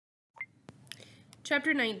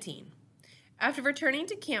Chapter 19. After returning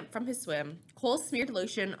to camp from his swim, Cole smeared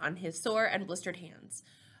lotion on his sore and blistered hands.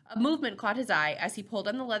 A movement caught his eye as he pulled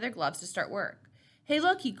on the leather gloves to start work. "Hey,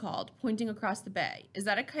 look," he called, pointing across the bay. "Is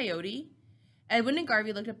that a coyote?" Edwin and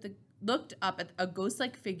Garvey looked up at a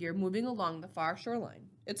ghost-like figure moving along the far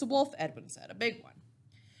shoreline. "It's a wolf," Edwin said, "a big one."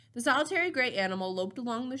 The solitary gray animal loped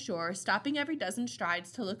along the shore, stopping every dozen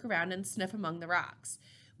strides to look around and sniff among the rocks.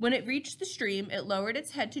 When it reached the stream, it lowered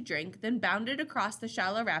its head to drink, then bounded across the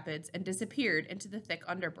shallow rapids and disappeared into the thick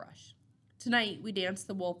underbrush. "Tonight, we dance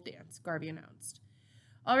the wolf dance," Garvey announced.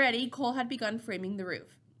 Already, Cole had begun framing the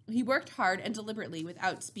roof. He worked hard and deliberately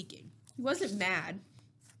without speaking. He wasn't mad.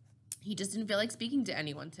 He just didn't feel like speaking to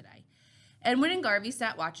anyone today. Edwin and Garvey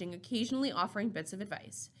sat watching, occasionally offering bits of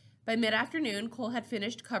advice. By mid-afternoon, Cole had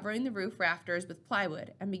finished covering the roof rafters with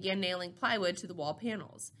plywood and began nailing plywood to the wall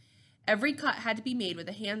panels. Every cut had to be made with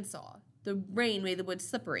a handsaw. The rain made the wood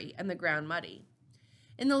slippery and the ground muddy.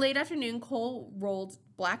 In the late afternoon, Cole rolled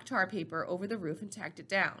black tar paper over the roof and tacked it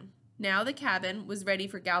down. Now the cabin was ready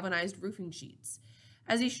for galvanized roofing sheets.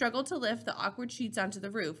 As he struggled to lift the awkward sheets onto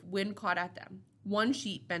the roof, wind caught at them. One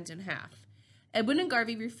sheet bent in half. Edwin and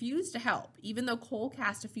Garvey refused to help, even though Cole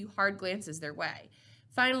cast a few hard glances their way.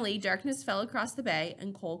 Finally, darkness fell across the bay,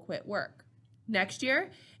 and Cole quit work. "Next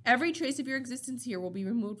year, every trace of your existence here will be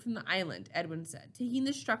removed from the island," Edwin said. "Taking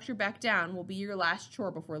this structure back down will be your last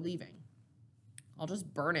chore before leaving." "I'll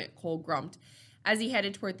just burn it," Cole grumped as he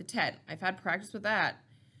headed toward the tent. "I've had practice with that."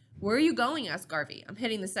 "Where are you going?" asked Garvey. "I'm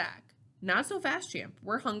hitting the sack." "Not so fast, champ.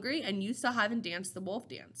 We're hungry, and you still haven't danced the wolf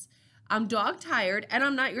dance. I'm dog-tired, and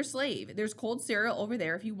I'm not your slave. There's cold cereal over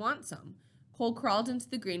there if you want some." Cole crawled into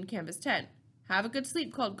the green canvas tent. "Have a good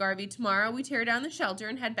sleep," called Garvey. "Tomorrow we tear down the shelter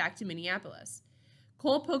and head back to Minneapolis."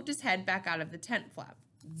 Cole poked his head back out of the tent flap.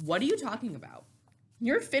 "What are you talking about?"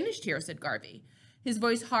 "You're finished here," said Garvey, his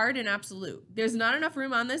voice hard and absolute. "There's not enough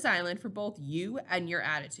room on this island for both you and your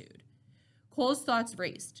attitude." Cole's thoughts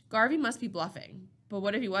raced. Garvey must be bluffing. But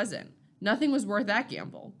what if he wasn't? Nothing was worth that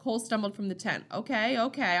gamble. Cole stumbled from the tent. Okay,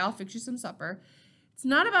 I'll fix you some supper." "It's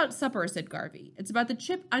not about supper," said Garvey. "It's about the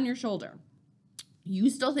chip on your shoulder.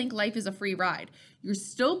 You still think life is a free ride. You're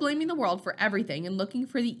still blaming the world for everything and looking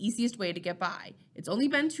for the easiest way to get by. It's only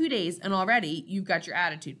been 2 days, and already you've got your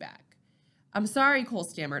attitude back." "I'm sorry," Cole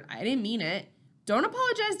stammered. "I didn't mean it." "Don't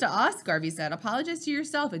apologize to us," Garvey said. "Apologize to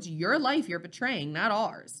yourself. It's your life you're betraying, not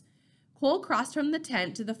ours." Cole crossed from the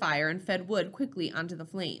tent to the fire and fed wood quickly onto the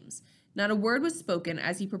flames. Not a word was spoken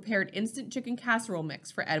as he prepared instant chicken casserole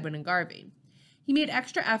mix for Edwin and Garvey. He made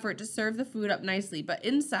extra effort to serve the food up nicely, but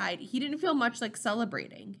inside, he didn't feel much like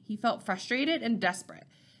celebrating. He felt frustrated and desperate.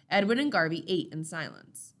 Edwin and Garvey ate in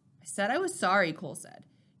silence. "I said I was sorry," Cole said.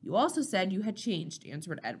 "You also said you had changed,"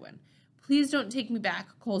 answered Edwin. "Please don't take me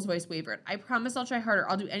back," Cole's voice wavered. "I promise I'll try harder.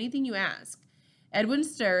 I'll do anything you ask." Edwin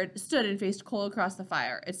stood and faced Cole across the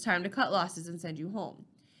fire. "It's time to cut losses and send you home."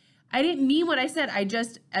 "I didn't mean what I said.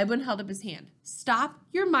 Edwin held up his hand. "Stop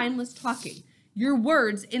your mindless talking. Your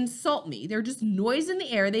words insult me. They're just noise in the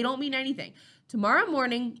air. They don't mean anything. Tomorrow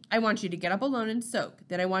morning, I want you to get up alone and soak.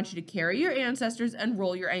 Then I want you to carry your ancestors and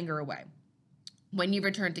roll your anger away. When you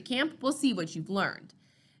return to camp, we'll see what you've learned."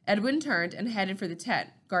 Edwin turned and headed for the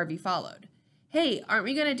tent. Garvey followed. "Hey, aren't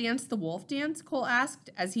we going to dance the wolf dance?" Cole asked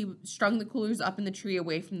as he strung the coolers up in the tree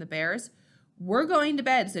away from the bears. "We're going to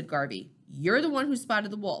bed," said Garvey. "You're the one who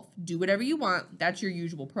spotted the wolf. Do whatever you want. That's your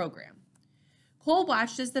usual program." Cole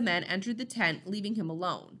watched as the men entered the tent, leaving him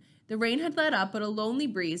alone. The rain had let up, but a lonely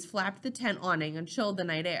breeze flapped the tent awning and chilled the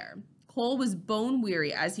night air. Cole was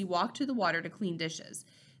bone-weary as he walked to the water to clean dishes.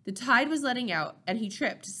 The tide was letting out, and he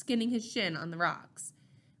tripped, skinning his shin on the rocks.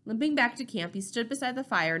 Limping back to camp, he stood beside the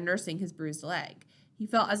fire, nursing his bruised leg. He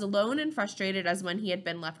felt as alone and frustrated as when he had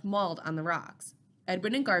been left mauled on the rocks.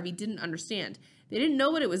 Edwin and Garvey didn't understand. They didn't know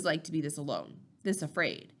what it was like to be this alone, this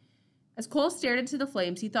afraid. As Cole stared into the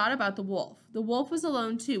flames, he thought about the wolf. The wolf was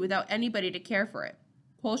alone, too, without anybody to care for it.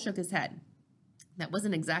 Cole shook his head. That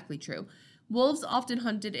wasn't exactly true. Wolves often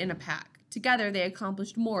hunted in a pack. Together, they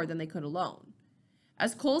accomplished more than they could alone.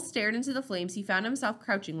 As Cole stared into the flames, he found himself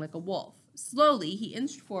crouching like a wolf. Slowly, he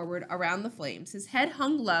inched forward around the flames. His head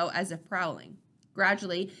hung low as if prowling.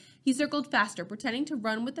 Gradually, he circled faster, pretending to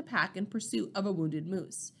run with the pack in pursuit of a wounded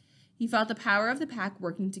moose. He felt the power of the pack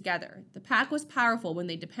working together. The pack was powerful when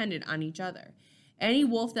they depended on each other. Any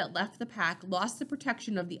wolf that left the pack lost the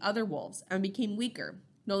protection of the other wolves and became weaker,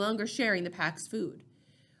 no longer sharing the pack's food.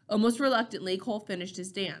 Almost reluctantly, Cole finished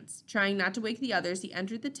his dance. Trying not to wake the others, he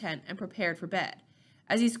entered the tent and prepared for bed.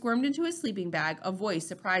 As he squirmed into his sleeping bag, a voice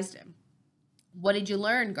surprised him. "What did you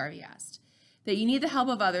learn?" Garvey asked. "That you need the help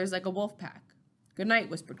of others like a wolf pack." "Good night,"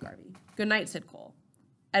 whispered Garvey. "Good night," said Cole.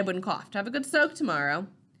 Edwin coughed. Have a good soak tomorrow.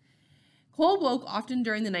 Cole woke often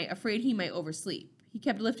during the night, afraid he might oversleep. He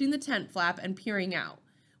kept lifting the tent flap and peering out.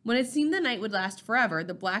 When it seemed the night would last forever,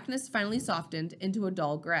 the blackness finally softened into a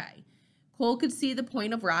dull gray. Cole could see the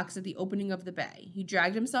point of rocks at the opening of the bay. He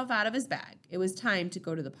dragged himself out of his bag. It was time to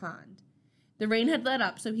go to the pond. The rain had let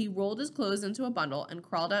up, so he rolled his clothes into a bundle and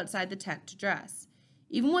crawled outside the tent to dress.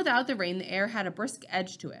 Even without the rain, the air had a brisk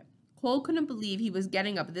edge to it. Cole couldn't believe he was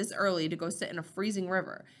getting up this early to go sit in a freezing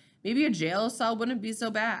river. Maybe a jail cell wouldn't be so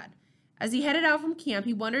bad. As he headed out from camp,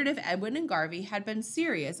 he wondered if Edwin and Garvey had been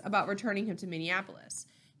serious about returning him to Minneapolis.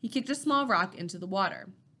 He kicked a small rock into the water.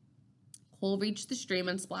 Cole reached the stream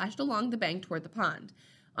and splashed along the bank toward the pond.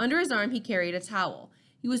 Under his arm, he carried a towel.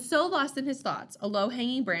 He was so lost in his thoughts, a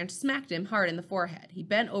low-hanging branch smacked him hard in the forehead. He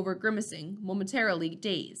bent over, grimacing, momentarily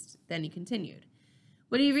dazed. Then he continued.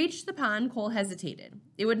 When he reached the pond, Cole hesitated.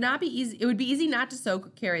 It would be easy not to soak or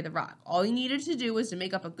carry the rock. All he needed to do was to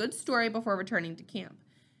make up a good story before returning to camp.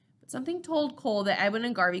 But something told Cole that Edwin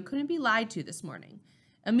and Garvey couldn't be lied to this morning.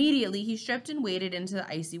 Immediately, he stripped and waded into the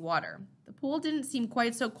icy water. The pool didn't seem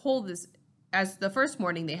quite so cold as the first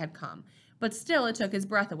morning they had come, but still it took his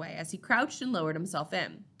breath away as he crouched and lowered himself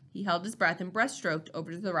in. He held his breath and breaststroked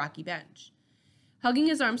over to the rocky bench. Hugging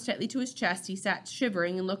his arms tightly to his chest, he sat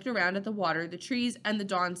shivering and looked around at the water, the trees, and the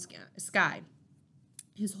dawn sky.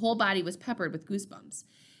 His whole body was peppered with goosebumps.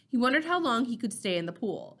 He wondered how long he could stay in the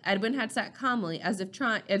pool. Edwin had sat calmly, as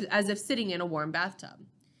if sitting in a warm bathtub.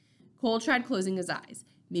 Cole tried closing his eyes.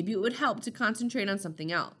 Maybe it would help to concentrate on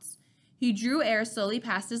something else. He drew air slowly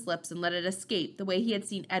past his lips and let it escape the way he had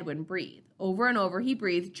seen Edwin breathe. Over and over he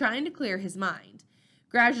breathed, trying to clear his mind.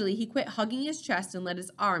 Gradually, he quit hugging his chest and let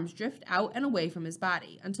his arms drift out and away from his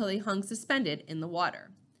body until they hung suspended in the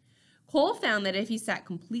water. Cole found that if he sat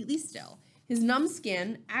completely still, his numb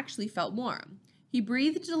skin actually felt warm. He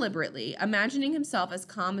breathed deliberately, imagining himself as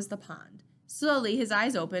calm as the pond. Slowly, his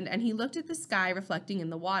eyes opened and he looked at the sky reflecting in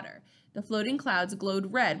the water. The floating clouds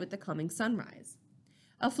glowed red with the coming sunrise.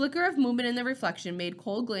 A flicker of movement in the reflection made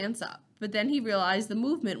Cole glance up, but then he realized the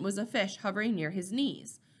movement was a fish hovering near his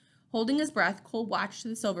knees. Holding his breath, Cole watched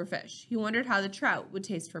the silverfish. He wondered how the trout would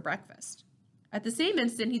taste for breakfast. At the same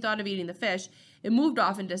instant he thought of eating the fish, it moved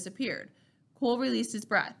off and disappeared. Cole released his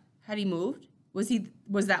breath. Had he moved? Was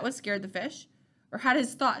that what scared the fish? Or had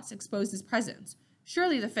his thoughts exposed his presence?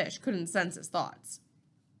 Surely the fish couldn't sense his thoughts.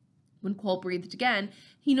 When Cole breathed again,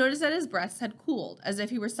 he noticed that his breaths had cooled, as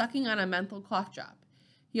if he were sucking on a menthol cough drop.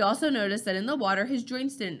 He also noticed that in the water his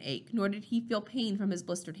joints didn't ache, nor did he feel pain from his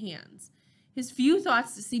blistered hands. His few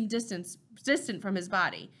thoughts seemed distant from his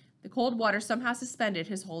body. The cold water somehow suspended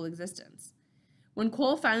his whole existence. When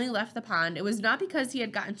Cole finally left the pond, it was not because he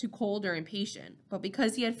had gotten too cold or impatient, but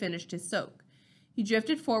because he had finished his soak. He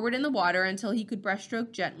drifted forward in the water until he could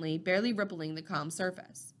breaststroke gently, barely rippling the calm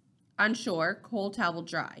surface. On shore, Cole toweled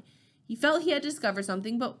dry. He felt he had discovered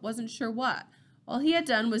something, but wasn't sure what. All he had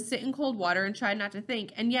done was sit in cold water and try not to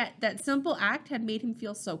think, and yet that simple act had made him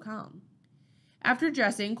feel so calm. After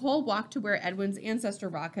dressing, Cole walked to where Edwin's ancestor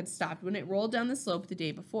rock had stopped when it rolled down the slope the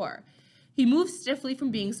day before. He moved stiffly from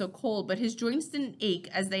being so cold, but his joints didn't ache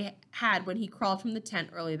as they had when he crawled from the tent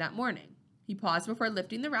early that morning. He paused before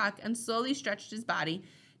lifting the rock and slowly stretched his body,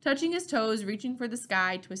 touching his toes, reaching for the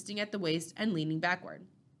sky, twisting at the waist, and leaning backward.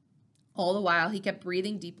 All the while, he kept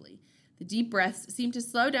breathing deeply. The deep breaths seemed to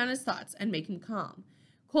slow down his thoughts and make him calm.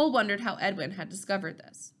 Cole wondered how Edwin had discovered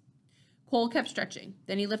this. Cole kept stretching.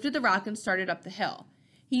 Then he lifted the rock and started up the hill.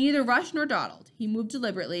 He neither rushed nor dawdled. He moved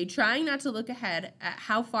deliberately, trying not to look ahead at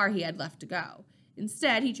how far he had left to go.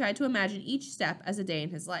 Instead, he tried to imagine each step as a day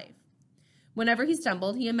in his life. Whenever he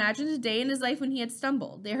stumbled, he imagined a day in his life when he had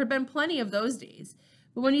stumbled. There had been plenty of those days.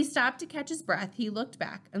 But when he stopped to catch his breath, he looked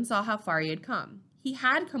back and saw how far he had come. He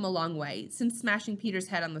had come a long way since smashing Peter's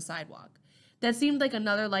head on the sidewalk. That seemed like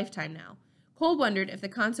another lifetime now. Cole wondered if the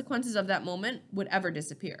consequences of that moment would ever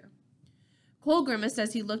disappear. Cole grimaced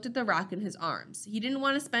as he looked at the rock in his arms. He didn't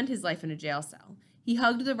want to spend his life in a jail cell. He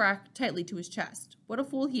hugged the rock tightly to his chest. What a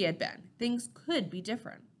fool he had been. Things could be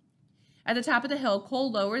different. At the top of the hill,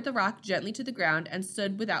 Cole lowered the rock gently to the ground and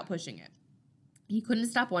stood without pushing it. He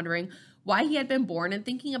couldn't stop wondering why he had been born and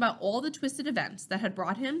thinking about all the twisted events that had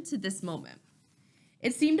brought him to this moment.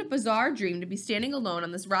 It seemed a bizarre dream to be standing alone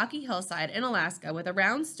on this rocky hillside in Alaska with a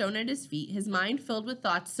round stone at his feet, his mind filled with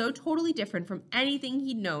thoughts so totally different from anything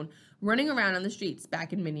he'd known running around on the streets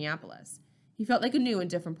back in Minneapolis. He felt like a new and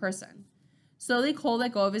different person. Slowly, Cole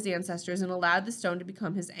let go of his ancestors and allowed the stone to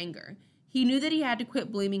become his anger. He knew that he had to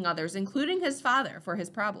quit blaming others, including his father, for his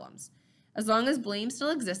problems. As long as blame still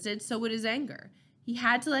existed, so would his anger. He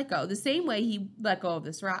had to let go, the same way he let go of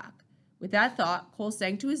this rock. With that thought, Cole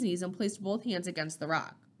sank to his knees and placed both hands against the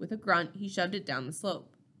rock. With a grunt, he shoved it down the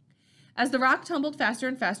slope. As the rock tumbled faster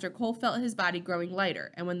and faster, Cole felt his body growing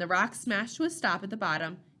lighter, and when the rock smashed to a stop at the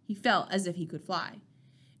bottom, he felt as if he could fly.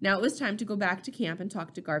 Now it was time to go back to camp and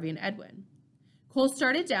talk to Garvey and Edwin. Cole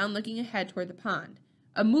started down, looking ahead toward the pond.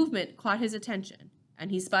 A movement caught his attention, and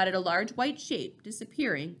he spotted a large white shape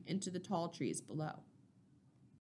disappearing into the tall trees below.